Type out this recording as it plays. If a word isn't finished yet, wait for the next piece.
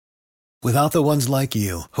Without the ones like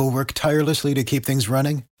you, who work tirelessly to keep things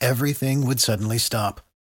running, everything would suddenly stop.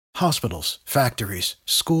 Hospitals, factories,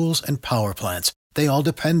 schools, and power plants, they all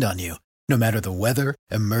depend on you. No matter the weather,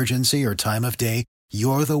 emergency, or time of day,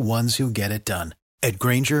 you're the ones who get it done. At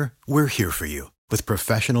Grainger, we're here for you with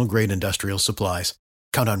professional-grade industrial supplies.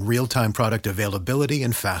 Count on real-time product availability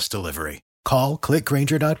and fast delivery. Call, click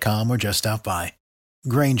Grainger.com, or just stop by.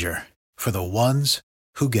 Grainger, for the ones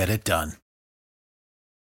who get it done.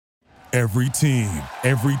 Every team,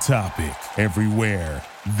 every topic, everywhere.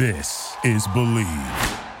 This is Believe.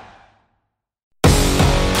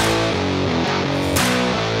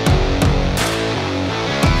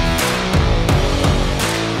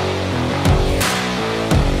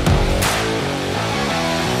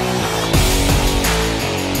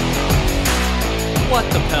 What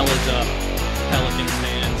the hell is up, Pelicans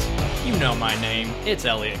fans? You know my name. It's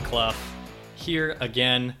Elliot Clough, here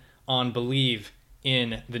again on Believe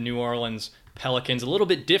in the New Orleans Pelicans. A little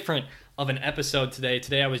bit different of an episode today.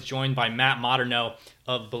 Today I was joined by Matt Modderno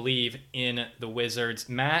of Believe in the Wizards.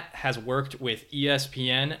 Matt has worked with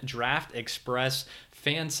ESPN, Draft Express,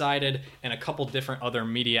 Fansided, and a couple different other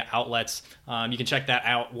media outlets. You can check that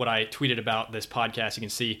out, what I tweeted about this podcast. You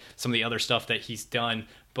can see some of the other stuff that he's done.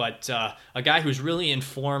 But a guy who's really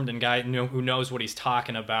informed and guy who knows what he's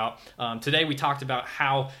talking about. Today we talked about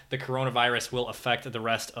how the coronavirus will affect the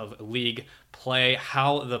rest of league play,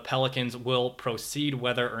 how the Pelicans will proceed,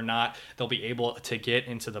 whether or not they'll be able to get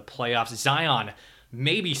into the playoffs. Zion,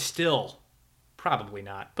 maybe still, probably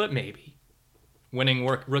not, but maybe, winning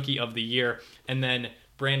Rookie of the Year. And then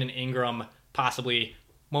Brandon Ingram possibly,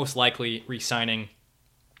 most likely, re-signing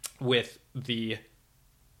with the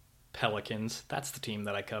Pelicans. That's the team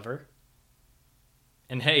that I cover.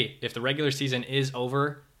 And hey, if the regular season is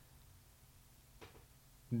over,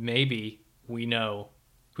 maybe we know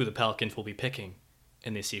who the Pelicans will be picking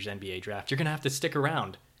in this year's NBA draft. You're going to have to stick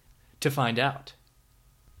around to find out.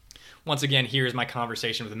 Once again, here's my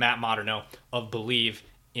conversation with Matt Modderno of Believe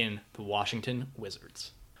in the Washington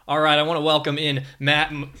Wizards. All right, I want to welcome in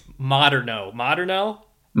Matt Modderno. Modderno?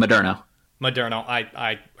 Moderno.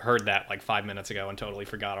 I heard that like 5 minutes ago and totally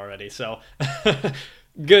forgot already. So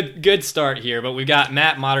good start here. But we've got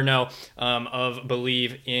Matt Modderno of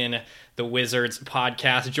Believe in the Wizards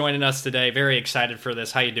podcast joining us today. Very excited for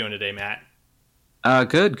this. How you doing today, Matt?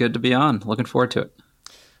 Good to be on. Looking forward to it.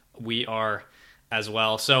 We are as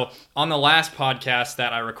well. So on the last podcast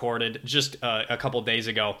that I recorded just a couple days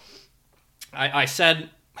ago, I said,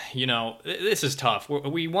 you know, this is tough.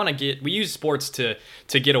 We use sports to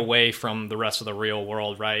get away from the rest of the real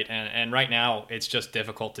world, right? And right now it's just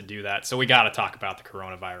difficult to do that. So we got to talk about the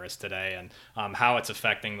coronavirus today and how it's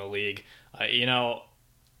affecting the league.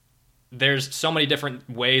 There's so many different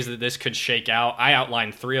ways that this could shake out. I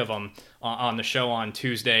outlined 3 of them on the show on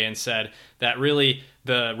Tuesday and said that really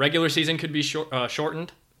the regular season could be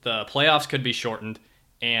shortened, the playoffs could be shortened,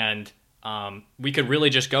 and we could really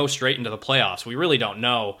just go straight into the playoffs. We really don't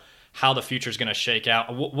know how the future is going to shake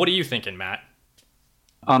out. What are you thinking, Matt?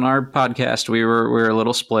 On our podcast, we were a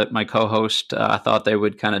little split. My co-host thought they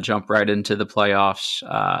would kind of jump right into the playoffs.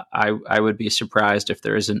 I would be surprised if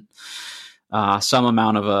there isn't some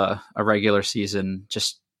amount of a regular season.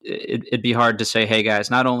 Just it'd be hard to say, hey guys,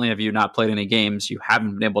 not only have you not played any games, you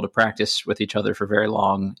haven't been able to practice with each other for very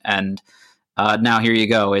long, and now here you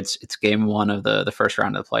go. It's game 1 of the first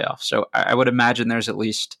round of the playoffs. So I would imagine there's at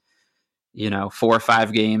least 4 or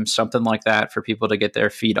 5 games, something like that, for people to get their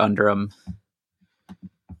feet under them.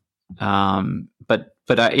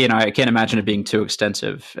 But I can't imagine it being too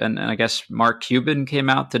extensive. And I guess Mark Cuban came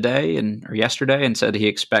out today or yesterday and said he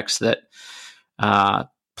expects that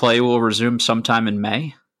play will resume sometime in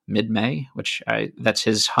mid-May, which that's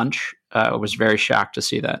his hunch. I was very shocked to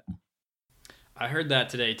see that. I heard that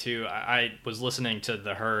today too. I was listening to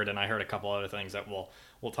The Herd, and I heard a couple other things that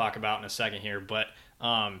we'll talk about in a second here. But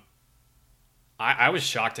I was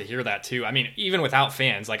shocked to hear that too. I mean, even without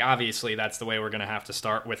fans, like obviously that's the way we're going to have to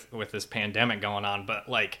start with this pandemic going on. But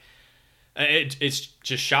like, it's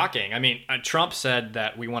just shocking. I mean, Trump said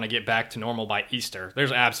that we want to get back to normal by Easter.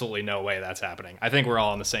 There's absolutely no way that's happening. I think we're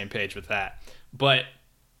all on the same page with that. But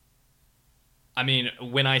I mean,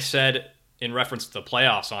 when I said in reference to the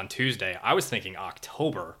playoffs on Tuesday, I was thinking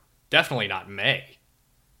October, definitely not May.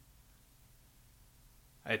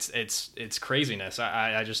 It's craziness.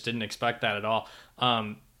 I just didn't expect that at all.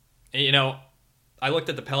 I looked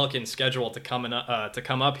at the Pelicans' schedule to come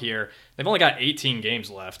up here. They've only got 18 games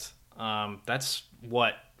left. That's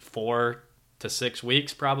 4 to 6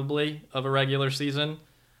 weeks probably of a regular season.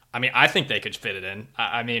 I mean, I think they could fit it in.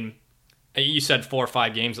 I mean, you said 4 or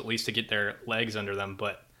 5 games at least to get their legs under them,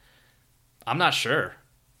 but I'm not sure.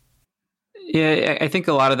 Yeah, I think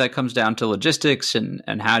a lot of that comes down to logistics and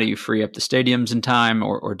how do you free up the stadiums in time,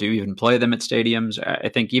 or do you even play them at stadiums? I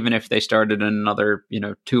think even if they started in another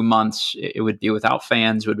 2 months, it would be without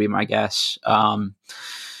fans, would be my guess.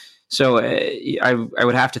 So I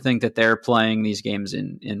would have to think that they're playing these games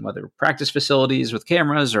in whether practice facilities with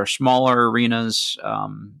cameras or smaller arenas.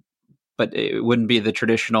 But it wouldn't be the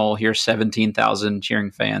traditional, here's 17,000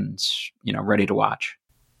 cheering fans, ready to watch.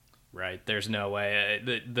 Right. There's no way.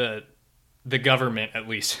 The government, at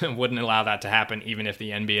least, wouldn't allow that to happen, even if the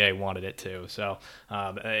NBA wanted it to. So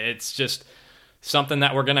it's just something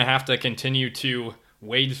that we're going to have to continue to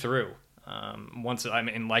wade through.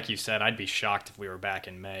 Like you said, I'd be shocked if we were back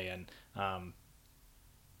in May. And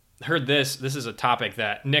heard this. This is a topic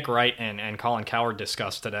that Nick Wright and Colin Cowherd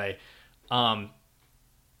discussed today.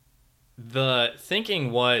 The thinking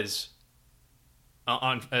was,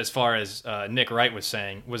 on as far as Nick Wright was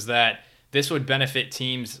saying, was that this would benefit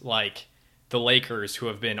teams like the Lakers, who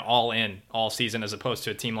have been all in all season, as opposed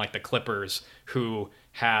to a team like the Clippers, who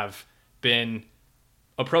have been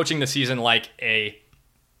approaching the season like a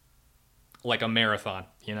marathon.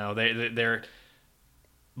 They're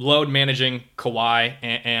load managing Kawhi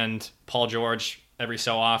and Paul George every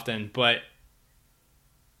so often. But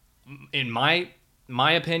in my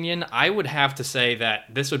opinion, I would have to say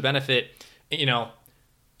that this would benefit,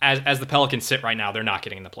 as the Pelicans sit right now, they're not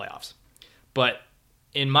getting in the playoffs. But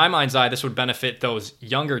in my mind's eye, this would benefit those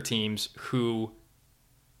younger teams who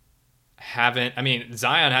Zion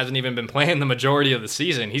hasn't even been playing the majority of the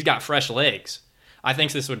season. He's got fresh legs. I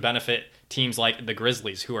think this would benefit teams like the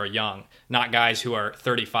Grizzlies, who are young, not guys who are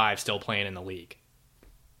 35 still playing in the league.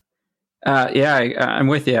 I'm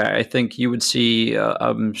with you. I think you would see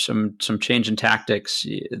some change in tactics.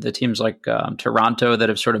 The teams like Toronto that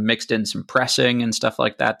have sort of mixed in some pressing and stuff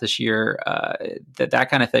like that this year, that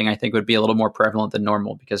kind of thing, I think would be a little more prevalent than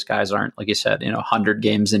normal, because guys aren't, like you said, 100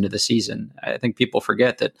 games into the season. I think people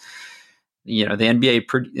forget that the NBA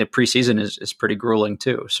preseason is pretty grueling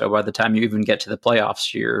too. So by the time you even get to the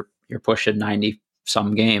playoffs, you're pushing 90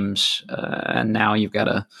 some games, and now you've got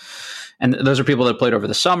to. And those are people that played over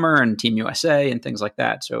the summer and Team USA and things like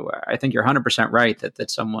that. So I think you're 100% right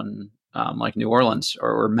that someone like New Orleans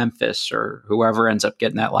or Memphis or whoever ends up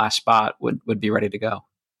getting that last spot would be ready to go.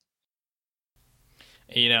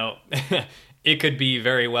 It could be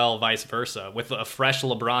very well vice versa. With a fresh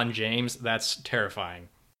LeBron James, that's terrifying.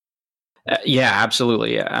 Yeah,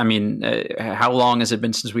 absolutely. I mean, how long has it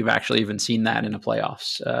been since we've actually even seen that in the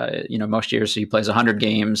playoffs? Most years he plays 100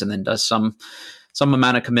 games and then does some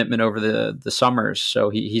amount of commitment over the summers.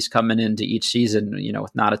 So he's coming into each season,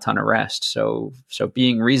 with not a ton of rest. So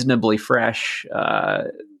being reasonably fresh,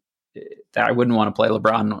 that I wouldn't want to play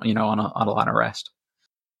LeBron, on a lot of rest.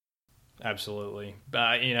 Absolutely.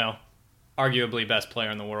 Arguably best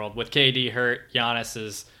player in the world. With KD hurt, Giannis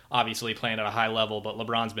is obviously playing at a high level, but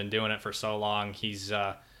LeBron's been doing it for so long. He's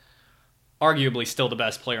arguably still the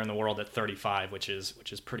best player in the world at 35, which is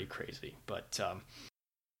pretty crazy. But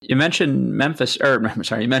you mentioned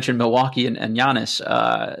you mentioned Milwaukee and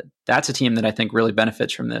Giannis. That's a team that I think really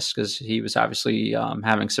benefits from this, because he was obviously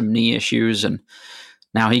having some knee issues, and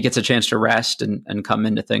now he gets a chance to rest and come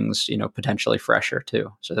into things, potentially fresher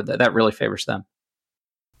too. So that really favors them.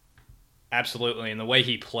 Absolutely, and the way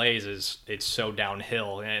he plays it's so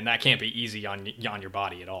downhill, and that can't be easy on your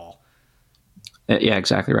body at all. Yeah,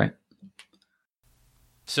 exactly right.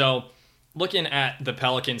 So, looking at the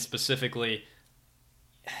Pelicans specifically,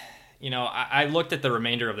 I looked at the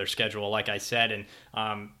remainder of their schedule, like I said,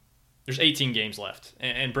 and there's 18 games left.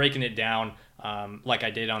 And breaking it down, like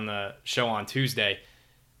I did on the show on Tuesday,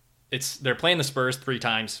 they're playing the Spurs 3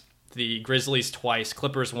 times, the Grizzlies twice,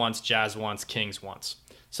 Clippers once, Jazz once, Kings once.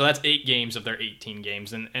 So that's 8 games of their 18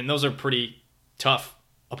 games, and those are pretty tough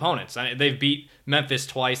opponents. They've beat Memphis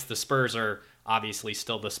twice. The Spurs are obviously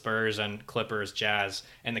still the Spurs, and Clippers, Jazz,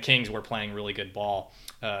 and the Kings were playing really good ball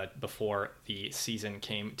before the season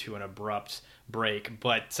came to an abrupt break.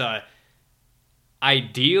 But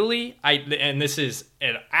ideally, and this is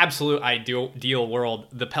an absolute ideal world,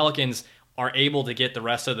 the Pelicans are able to get the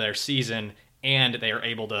rest of their season, and they are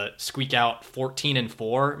able to squeak out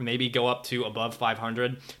 14-4, maybe go up to above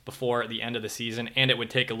 500 before the end of the season. And it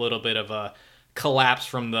would take a little bit of a collapse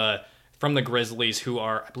from the Grizzlies, who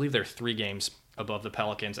are, I believe they're 3 games above the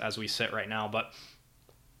Pelicans as we sit right now. But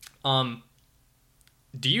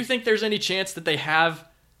do you think there's any chance that they have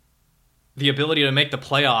the ability to make the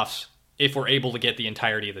playoffs if we're able to get the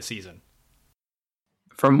entirety of the season?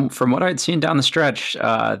 From what I'd seen down the stretch,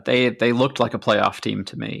 they looked like a playoff team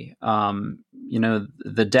to me.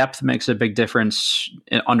 The depth makes a big difference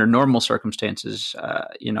under normal circumstances.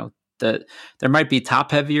 there might be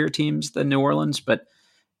top heavier teams than New Orleans, but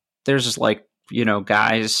there's just like,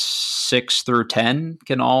 guys 6 through 10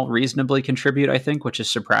 can all reasonably contribute, I think, which is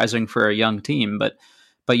surprising for a young team. But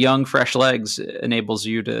young, fresh legs enables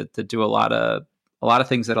you to do a lot of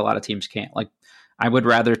things that a lot of teams can't. Like, I would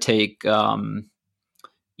rather take, guy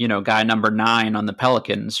number 9 on the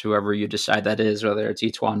Pelicans, whoever you decide that is, whether it's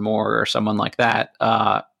Etuan Moore or someone like that,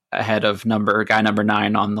 ahead of guy number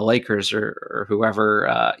 9 on the Lakers or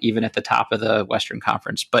whoever, even at the top of the Western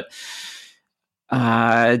Conference. But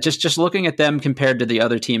just looking at them compared to the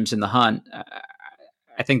other teams in the hunt,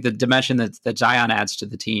 I think the dimension that Zion adds to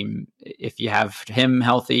the team, if you have him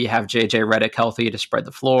healthy, have JJ Redick healthy to spread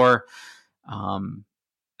the floor,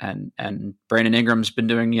 and Brandon Ingram's been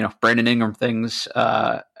doing, Brandon Ingram things.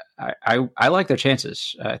 I like their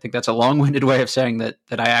chances. I think that's a long-winded way of saying that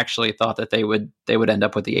I actually thought that they would end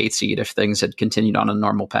up with the 8th seed if things had continued on a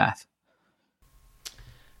normal path.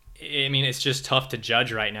 I mean, it's just tough to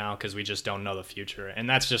judge right now because we just don't know the future. And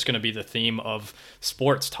that's just going to be the theme of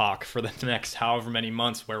sports talk for the next however many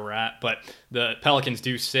months where we're at. But the Pelicans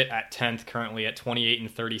do sit at 10th currently at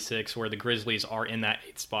 28-36, where the Grizzlies are in that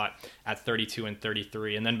 8th spot at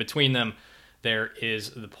 32-33. And then between them, there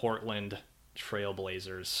is the Portland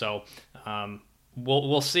Trailblazers. So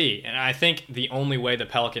we'll see. And I think the only way the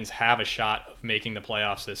Pelicans have a shot of making the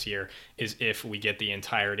playoffs this year is if we get the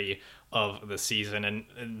entirety of the season, and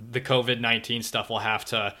the COVID-19 stuff will have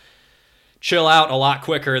to chill out a lot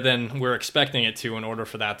quicker than we're expecting it to in order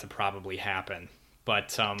for that to probably happen. But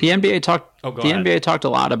the NBA talked a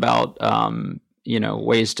lot about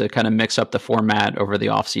ways to kind of mix up the format over the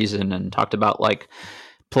offseason, and talked about like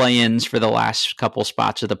play-ins for the last couple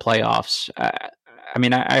spots of the playoffs. I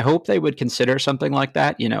mean, I hope they would consider something like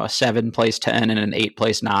that, a 7 plays 10 and an 8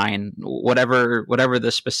 plays 9, whatever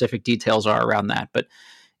the specific details are around that. But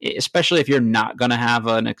especially if you're not going to have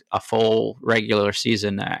a full regular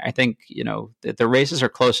season, I think, the races are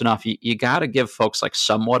close enough. You got to give folks like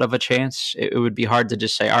somewhat of a chance. It would be hard to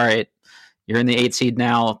just say, all right, you're in the 8th seed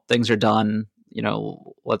now, things are done,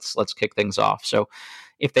 let's kick things off. So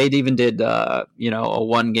if they'd even did, a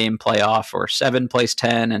 1-game playoff, or 7 plays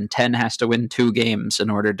 10 and 10 has to win 2 games in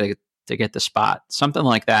order to get the spot, something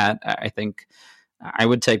like that, I think I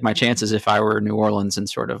would take my chances if I were New Orleans in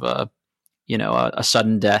sort of a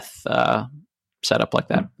sudden death setup like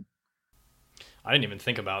that. I didn't even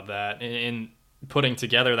think about that in putting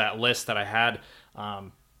together that list that I had.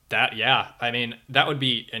 That would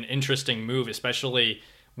be an interesting move, especially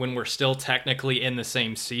when we're still technically in the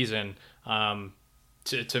same season,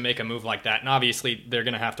 to make a move like that. And obviously they're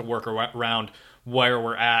going to have to work around where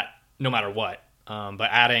we're at no matter what. But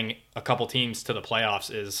adding a couple teams to the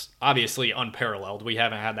playoffs is obviously unparalleled. We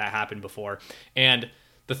haven't had that happen before. And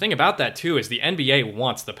the thing about that too is the NBA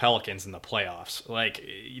wants the Pelicans in the playoffs. Like,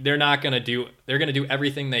 they're going to do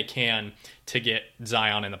everything they can to get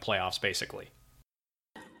Zion in the playoffs, basically.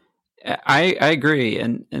 I agree.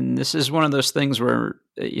 And this is one of those things where,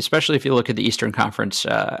 especially if you look at the Eastern Conference,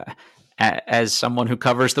 as someone who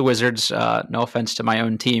covers the Wizards, no offense to my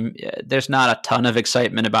own team, there's not a ton of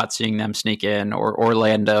excitement about seeing them sneak in, or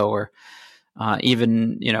Orlando, or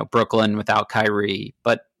even, Brooklyn without Kyrie.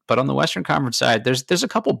 But on the Western Conference side, there's a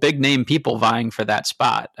couple big name people vying for that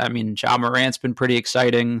spot. I mean, Ja Morant's been pretty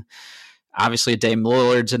exciting. Obviously, Dame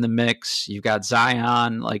Lillard's in the mix. You've got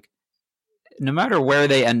Zion. Like, no matter where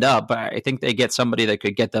they end up, I think they get somebody that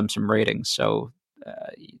could get them some ratings. So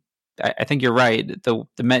I think you're right.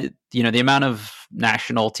 The amount of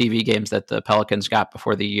national TV games that the Pelicans got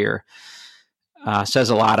before the year says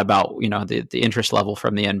a lot about the interest level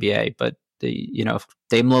from the NBA. But if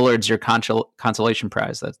Dame Lillard's your consolation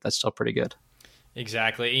prize, that's still pretty good.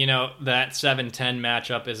 Exactly. That 7-10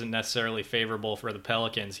 matchup isn't necessarily favorable for the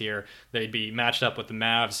Pelicans here. They'd be matched up with the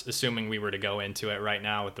Mavs, assuming we were to go into it right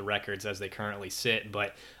now with the records as they currently sit.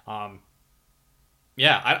 But I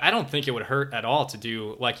don't think it would hurt at all to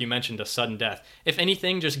do, like you mentioned, a sudden death. If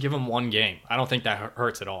anything, just give them 1 game. I don't think that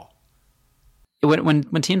hurts at all. When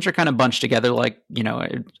teams are kind of bunched together,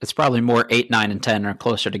 it's probably more 8, 9, and 10 are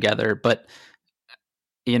closer together. But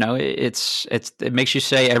it makes you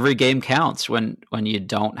say every game counts when you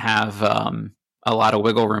don't have a lot of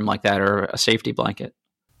wiggle room like that, or a safety blanket.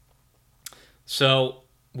 So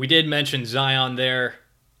we did mention Zion there.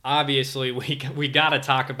 Obviously, we got to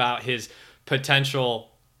talk about his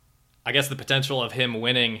potential. I guess the potential of him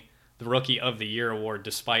winning the Rookie of the Year award,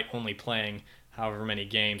 despite only playing however many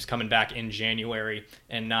games, coming back in January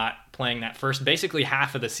and not playing that first basically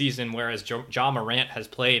half of the season, whereas Ja Morant has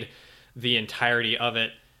played the entirety of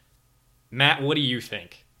it. Matt, what do you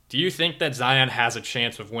think? Do you think that Zion has a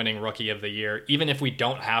chance of winning Rookie of the Year, even if we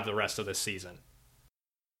don't have the rest of the season?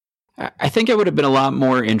 I think it would have been a lot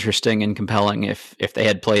more interesting and compelling if they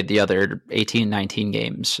had played the other 18, 19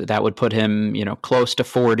 games. That would put him, close to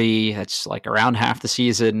 40. That's like around half the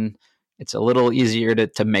season. It's a little easier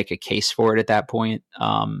to make a case for it at that point.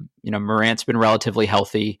 Morant's been relatively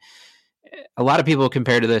healthy. A lot of people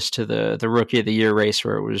compare this to the Rookie of the Year race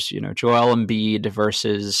where it was, Joel Embiid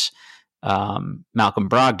versus Malcolm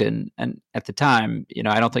Brogdon. And at the time,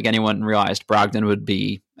 I don't think anyone realized Brogdon would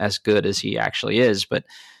be as good as he actually is, but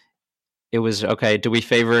it was, okay, do we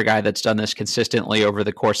favor a guy that's done this consistently over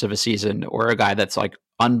the course of a season or a guy that's like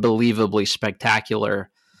unbelievably spectacular,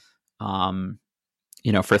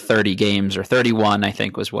 for 30 games or 31, I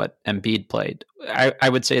think was what Embiid played. I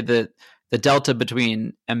would say that the delta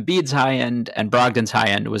between Embiid's high end and Brogdon's high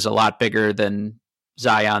end was a lot bigger than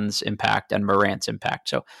Zion's impact and Morant's impact.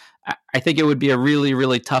 So I think it would be a really,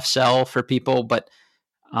 really tough sell for people, but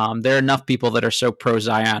there are enough people that are so pro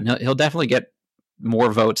Zion. He'll definitely get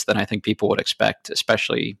more votes than I think people would expect,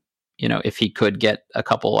 especially, if he could get a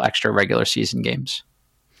couple extra regular season games.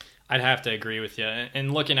 I'd have to agree with you.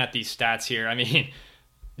 And looking at these stats here, I mean,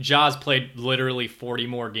 Ja's played literally 40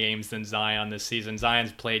 more games than Zion this season.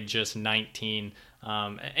 Zion's played just 19.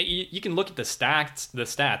 You can look at the stats,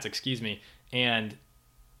 and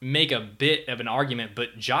make a bit of an argument,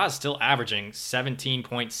 but Ja's still averaging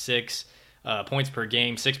 17.6 points per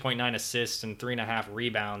game, 6.9 assists, and 3.5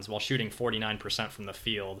 rebounds while shooting 49% from the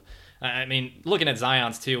field. I mean, looking at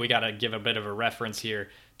Zion's too, we got to give a bit of a reference here.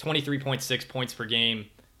 23.6 points per game,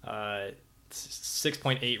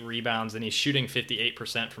 6.8 rebounds, and he's shooting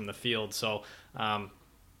 58% from the field. So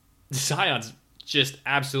Zion's just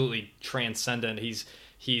absolutely transcendent.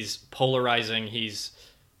 He's polarizing.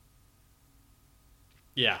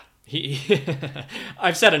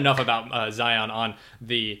 I've said enough about Zion on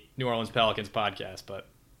the New Orleans Pelicans podcast, but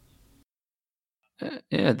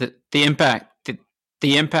the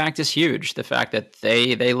impact is huge. The fact that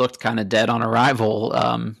they looked kind of dead on arrival,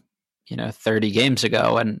 30 games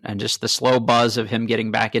ago, and just the slow buzz of him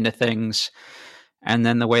getting back into things, and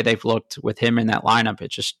then the way they've looked with him in that lineup,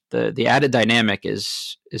 it just the added dynamic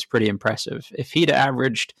is pretty impressive. If he'd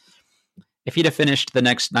have finished the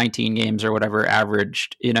next 19 games or whatever,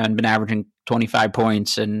 and been averaging 25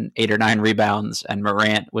 points and 8 or 9 rebounds, and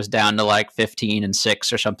Morant was down to like 15 and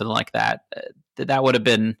 6 or something like that, that would have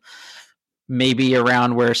been maybe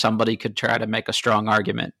around where somebody could try to make a strong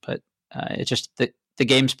argument. But it's just the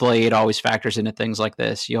games played always factors into things like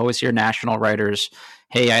this. You always hear national writers,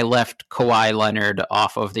 hey, I left Kawhi Leonard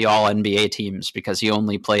off of the all-NBA teams because he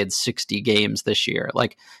only played 60 games this year.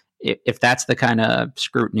 Like, if that's the kind of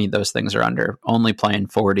scrutiny those things are under, only playing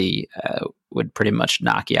 40 would pretty much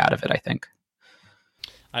knock you out of it, I think.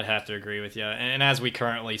 I'd have to agree with you. And as we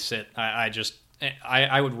currently sit,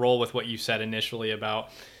 I would roll with what you said initially about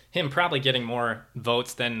him probably getting more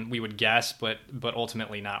votes than we would guess, but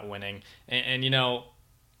ultimately not winning. And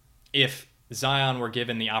if Zion were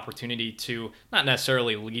given the opportunity to not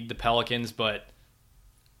necessarily lead the Pelicans, but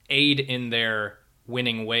aid in their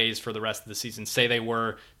winning ways for the rest of the season, say they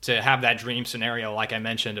were to have that dream scenario, like I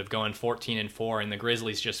mentioned, of going 14-4 and the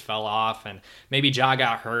Grizzlies just fell off and maybe Ja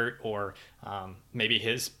got hurt, or maybe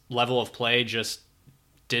his level of play just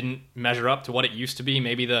didn't measure up to what it used to be.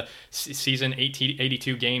 Maybe the season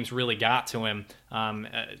 82 games really got to him.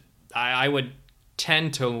 I would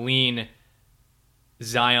tend to lean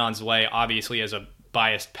Zion's way, obviously as a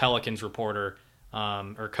biased Pelicans reporter,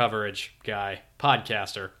 or coverage guy,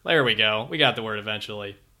 podcaster. There we go. We got the word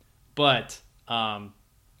eventually. But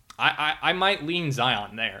I might lean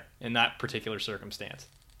Zion there in that particular circumstance.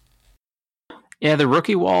 Yeah, the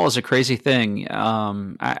rookie wall is a crazy thing.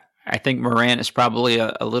 I think Morant is probably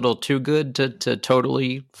a little too good to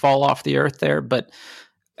totally fall off the earth there, but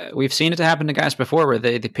we've seen it happen to guys before where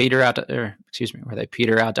they peter out, where they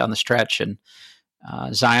peter out down the stretch, and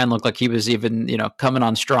Zion looked like he was even, coming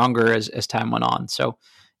on stronger as time went on. So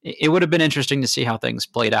it would have been interesting to see how things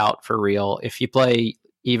played out for real. If you play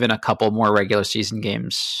even a couple more regular season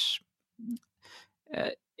games,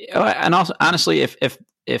 and also honestly, if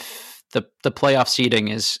the playoff seeding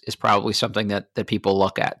is probably something that people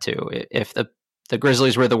look at too. If the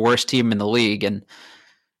Grizzlies were the worst team in the league and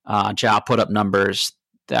Ja put up numbers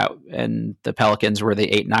and the Pelicans were the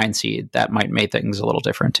 8-9 seed, that might make things a little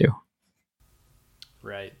different too.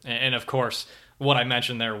 Right. And of course, what I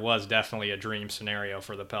mentioned there was definitely a dream scenario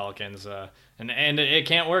for the Pelicans. And it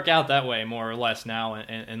can't work out that way, more or less, now,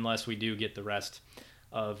 unless we do get the rest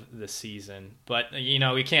of the season. But,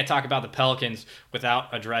 we can't talk about the Pelicans without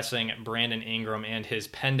addressing Brandon Ingram and his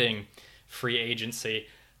pending free agency.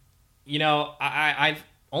 I've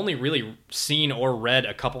only really seen or read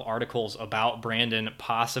a couple articles about Brandon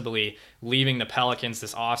possibly leaving the Pelicans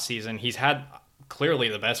this offseason. He's had clearly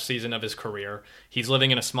the best season of his career. He's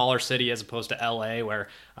living in a smaller city as opposed to LA, where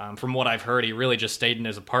from what I've heard, he really just stayed in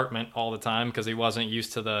his apartment all the time because he wasn't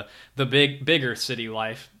used to the bigger city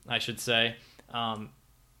life, I should say.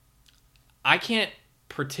 I can't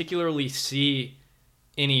particularly see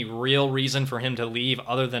any real reason for him to leave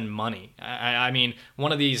other than money. I mean,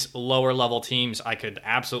 one of these lower level teams I could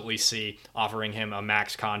absolutely see offering him a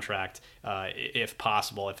max contract if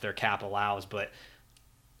possible, if their cap allows. But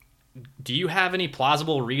do you have any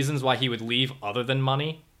plausible reasons why he would leave other than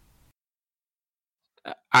money?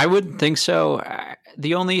 I wouldn't think so.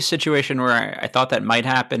 The only situation where I thought that might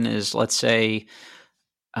happen is, let's say,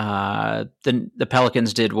 the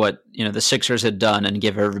Pelicans did what the Sixers had done and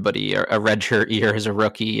give everybody a redshirt year as a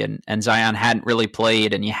rookie, and Zion hadn't really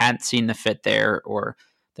played, and you hadn't seen the fit there, or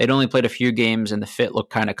they'd only played a few games and the fit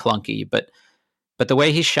looked kind of clunky. But the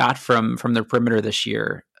way he shot from the perimeter this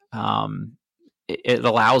year, it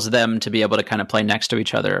allows them to be able to kind of play next to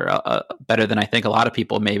each other better than I think a lot of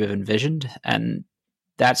people maybe have envisioned, and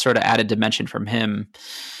that sort of added dimension from him.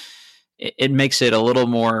 It makes it a little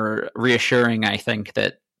more reassuring, I think,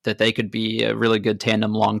 that they could be a really good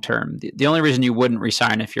tandem long term. The only reason you wouldn't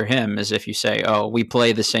resign if you're him is if you say, oh, we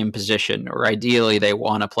play the same position, or ideally they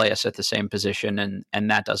want to play us at the same position,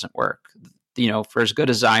 and that doesn't work. For as good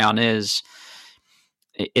as Zion is,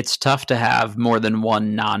 it's tough to have more than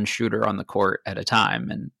one non-shooter on the court at a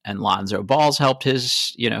time. And Lonzo Ball's helped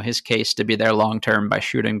his case to be there long term by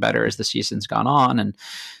shooting better as the season's gone on.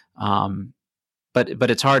 And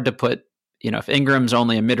but it's hard to put, if Ingram's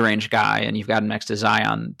only a mid-range guy and you've got him next to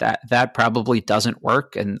Zion, that probably doesn't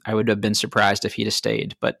work. And I would have been surprised if he'd have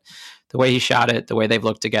stayed. But the way he shot it, the way they've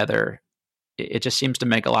looked together, it just seems to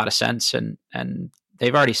make a lot of sense. And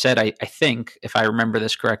they've already said, I think, if I remember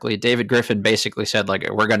this correctly, David Griffin basically said, like,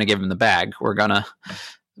 we're going to give him the bag. We're going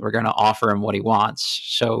to offer him what he wants.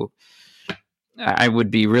 So I would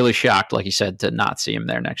be really shocked, like you said, to not see him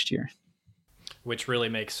there next year. Which really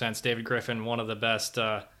makes sense. David Griffin, one of the best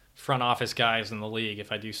front office guys in the league,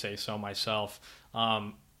 if I do say so myself.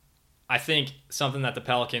 I think something that the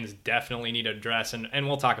Pelicans definitely need to address, and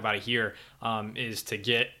we'll talk about it here, is to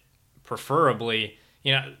get preferably,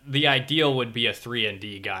 the ideal would be a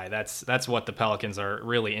 3-and-D guy. That's what the Pelicans are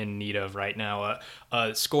really in need of right now.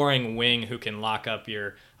 A scoring wing who can lock up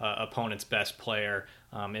your opponent's best player,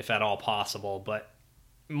 if at all possible. But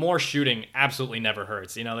more shooting absolutely never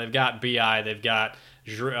hurts. They've got BI, they've got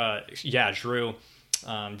Drew,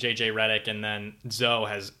 JJ Redick, and then Zoe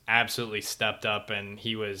has absolutely stepped up, and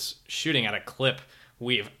he was shooting at a clip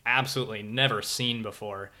we've absolutely never seen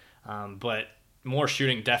before. But more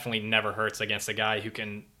shooting definitely never hurts against a guy who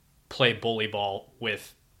can play bully ball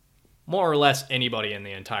with more or less anybody in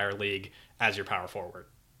the entire league as your power forward.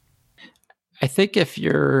 I think if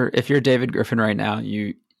you're David Griffin right now,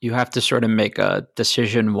 you have to sort of make a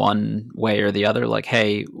decision one way or the other. Like,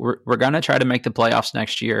 hey, we're going to try to make the playoffs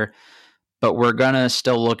next year, but we're going to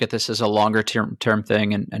still look at this as a longer term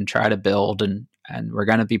thing and try to build, and we're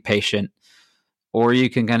going to be patient. Or you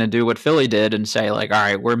can kind of do what Philly did and say, like, all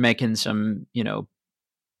right, we're making some,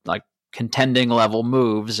 like contending level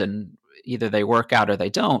moves, and either they work out or they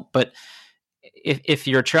don't. But if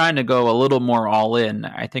you're trying to go a little more all in,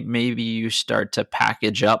 I think maybe you start to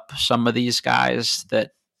package up some of these guys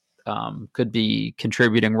that could be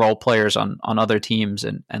contributing role players on other teams,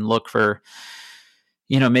 and look for,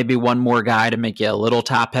 maybe one more guy to make you a little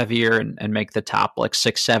top heavier and make the top like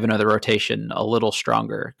 6-7 of the rotation a little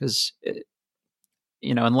stronger. Because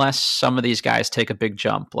unless some of these guys take a big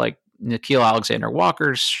jump, like Nickeil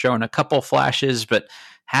Alexander-Walker's shown a couple flashes, but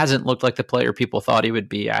hasn't looked like the player people thought he would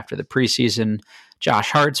be after the preseason. Josh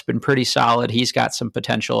Hart's been pretty solid. He's got some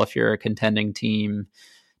potential if you're a contending team.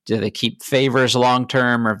 Do they keep Favors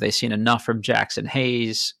long-term, or have they seen enough from Jackson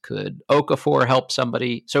Hayes? Could Okafor help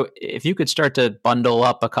somebody? So if you could start to bundle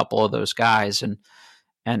up a couple of those guys and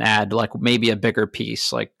add like maybe a bigger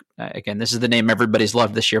piece, like, again, this is the name everybody's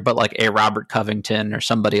loved this year, but like a Robert Covington or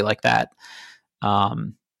somebody like that,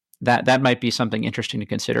 that might be something interesting to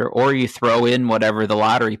consider. Or you throw in whatever the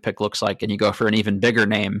lottery pick looks like and you go for an even bigger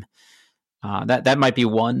name. That might be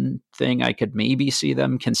one thing I could maybe see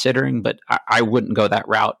them considering, but I wouldn't go that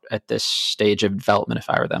route at this stage of development if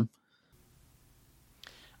I were them.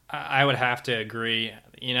 I would have to agree.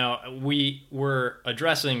 We were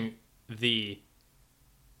addressing the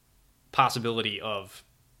possibility of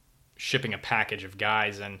shipping a package of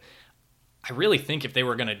guys, and I really think if they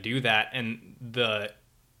were going to do that and the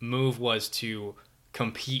move was to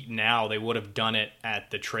compete now, they would have done it at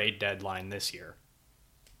the trade deadline this year.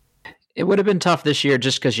 It would have been tough this year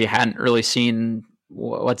just because you hadn't really seen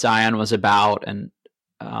what Zion was about, and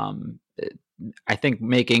I think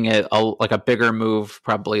making it like a bigger move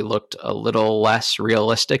probably looked a little less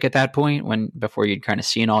realistic at that point before you'd kind of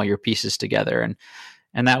seen all your pieces together,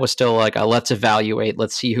 and that was still like a let's evaluate,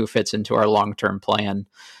 let's see who fits into our long-term plan.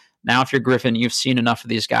 Now, if you're Griffin, you've seen enough of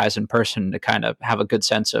these guys in person to kind of have a good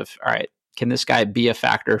sense of, all right, can this guy be a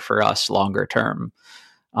factor for us longer term?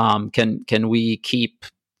 Can we keep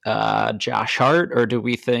Josh Hart, or do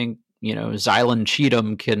we think Zylan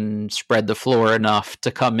Cheatham can spread the floor enough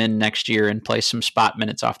to come in next year and play some spot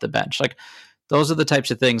minutes off the bench? Like those are the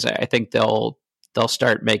types of things I think they'll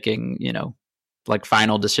start making like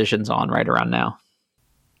final decisions on right around now.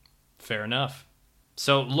 Fair enough.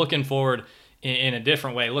 So looking forward in a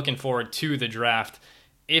different way, looking forward to the draft.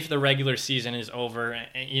 If the regular season is over,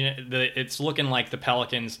 it's looking like the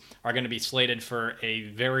Pelicans are going to be slated for a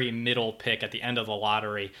very middle pick at the end of the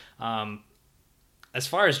lottery. As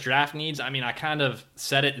far as draft needs, I mean, I kind of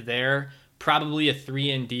said it there. Probably a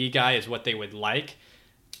 3-and-D guy is what they would like.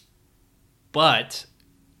 But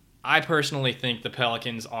I personally think the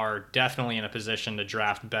Pelicans are definitely in a position to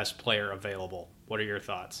draft best player available. What are your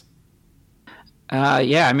thoughts?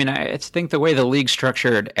 Yeah, I mean, I think the way the league's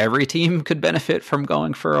structured, every team could benefit from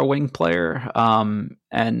going for a wing player.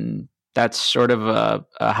 And that's sort of a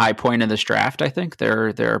high point in this draft, I think.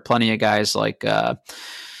 There are plenty of guys like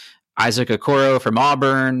Isaac Okoro from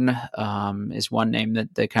Auburn is one name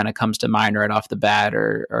that kind of comes to mind right off the bat,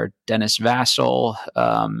 or Dennis Vassell.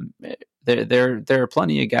 There are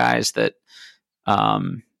plenty of guys that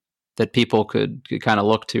people could kind of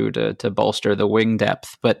look to bolster the wing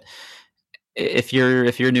depth. But if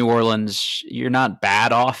you're New Orleans, you're not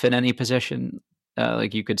bad off in any position.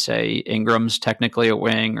 Like you could say Ingram's technically a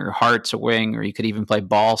wing, or Hart's a wing, or you could even play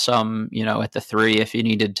Ball some, at the 3 if you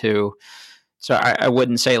needed to. So I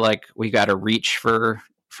wouldn't say like we got to reach for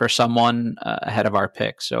someone ahead of our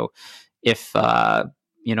pick. So if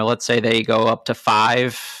let's say they go up to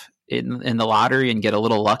 5 in the lottery and get a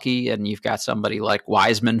little lucky, and you've got somebody like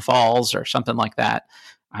Wiseman falls or something like that,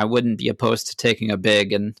 I wouldn't be opposed to taking a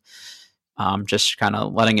big and just kind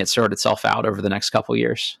of letting it sort itself out over the next couple of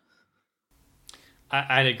years.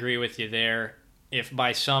 I'd agree with you there. If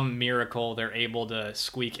by some miracle they're able to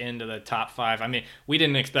squeak into the top 5, I mean, we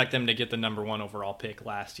didn't expect them to get the number 1 overall pick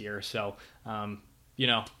last year. So,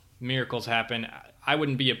 miracles happen. I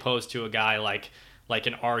wouldn't be opposed to a guy like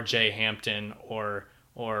an RJ Hampton or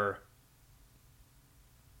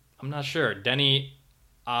I'm not sure, Denny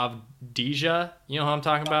Avdija, you know who I'm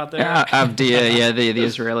talking about there? Yeah, Avdija, yeah, the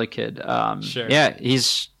Israeli kid. Sure. Yeah,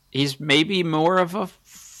 he's maybe more of a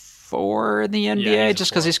 4 in the NBA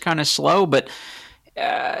just because he's kind of slow. But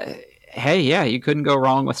hey, yeah, you couldn't go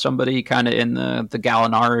wrong with somebody kind of in the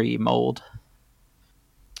Gallinari mold.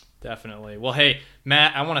 Definitely. Well, hey,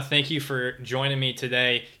 Matt, I want to thank you for joining me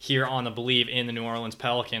today here on the Believe in the New Orleans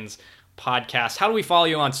Pelicans podcast. How do we follow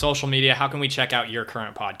you on social media? How can we check out your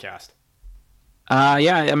current podcast?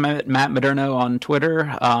 I'm at Matt Moderno on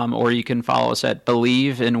Twitter, or you can follow us at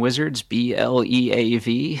Believe in Wizards,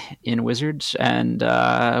 BLEAV in Wizards, and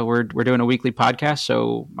we're doing a weekly podcast.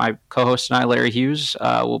 So my co-host and I, Larry Hughes,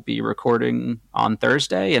 will be recording on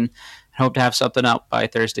Thursday, and hope to have something out by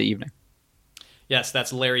Thursday evening. Yes,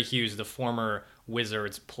 that's Larry Hughes, the former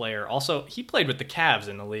Wizards player. Also, he played with the Cavs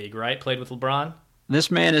in the league, right? Played with LeBron?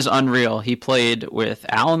 This man is unreal. He played with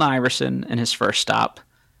Allen Iverson in his first stop.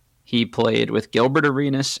 He played with Gilbert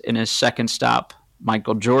Arenas in his second stop,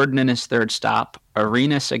 Michael Jordan in his third stop,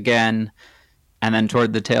 Arenas again, and then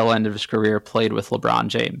toward the tail end of his career played with LeBron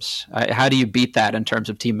James. How do you beat that in terms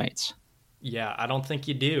of teammates? Yeah, I don't think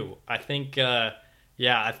you do. I think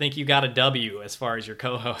you got a W as far as your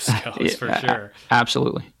co-host goes, for sure.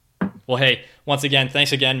 Absolutely. Well, hey, once again,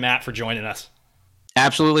 thanks again, Matt, for joining us.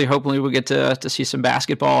 Absolutely. Hopefully we'll get to see some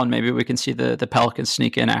basketball, and maybe we can see the Pelicans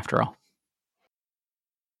sneak in after all.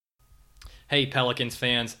 Hey, Pelicans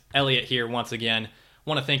fans, Elliot here once again.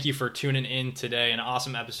 Want to thank you for tuning in today. An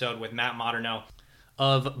awesome episode with Matt Moderno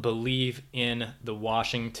of Believe in the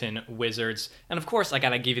Washington Wizards. And of course, I got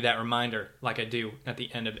to give you that reminder, like I do at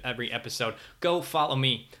the end of every episode. Go follow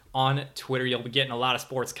me on Twitter. You'll be getting a lot of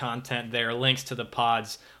sports content there, links to the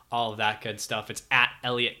pods, all of that good stuff. It's at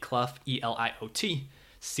Elliot Clough, ELIOTCLOUGH.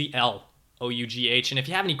 And if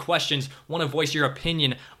you have any questions, want to voice your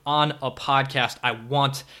opinion on a podcast. I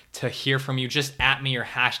want to hear from you. Just at me or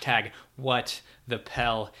hashtag what the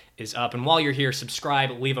Pell is up. And while you're here,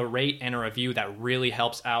 subscribe, leave a rate and a review. That really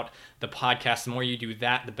helps out the podcast. The more you do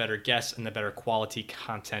that, the better guests and the better quality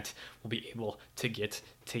content will be able to get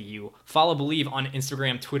to you. Follow Believe on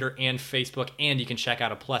Instagram, Twitter, and Facebook, and you can check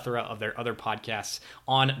out a plethora of their other podcasts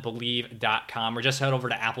on Believe.com, or just head over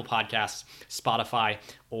to Apple Podcasts, Spotify,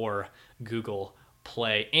 or Google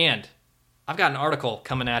Play. And I've got an article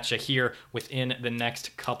coming at you here within the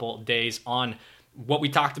next couple days on what we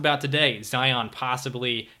talked about today, Zion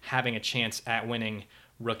possibly having a chance at winning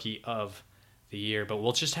Rookie of the Year, but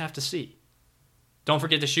we'll just have to see. Don't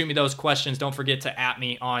forget to shoot me those questions. Don't forget to @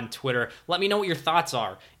 me on Twitter. Let me know what your thoughts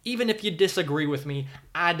are. Even if you disagree with me,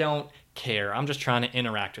 I don't care. I'm just trying to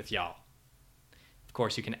interact with y'all. Of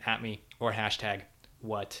course, you can @ me or hashtag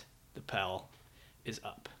what the Pell is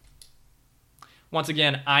up. Once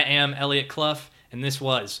again, I am Elliot Clough, and this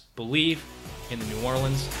was Believe in the New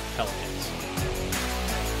Orleans Pelicans.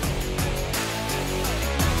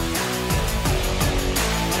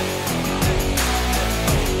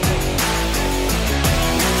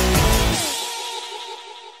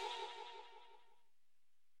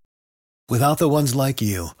 Without the ones like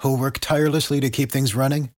you, who work tirelessly to keep things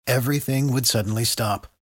running, everything would suddenly stop.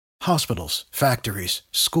 Hospitals, factories,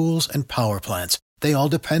 schools, and power plants, they all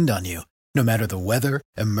depend on you. No matter the weather,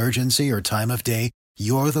 emergency, or time of day,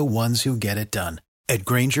 you're the ones who get it done. At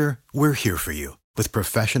Grainger, we're here for you with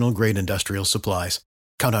professional-grade industrial supplies.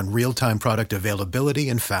 Count on real-time product availability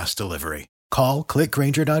and fast delivery. Call, click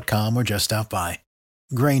Grainger.com, or just stop by.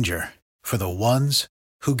 Grainger, for the ones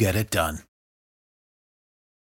who get it done.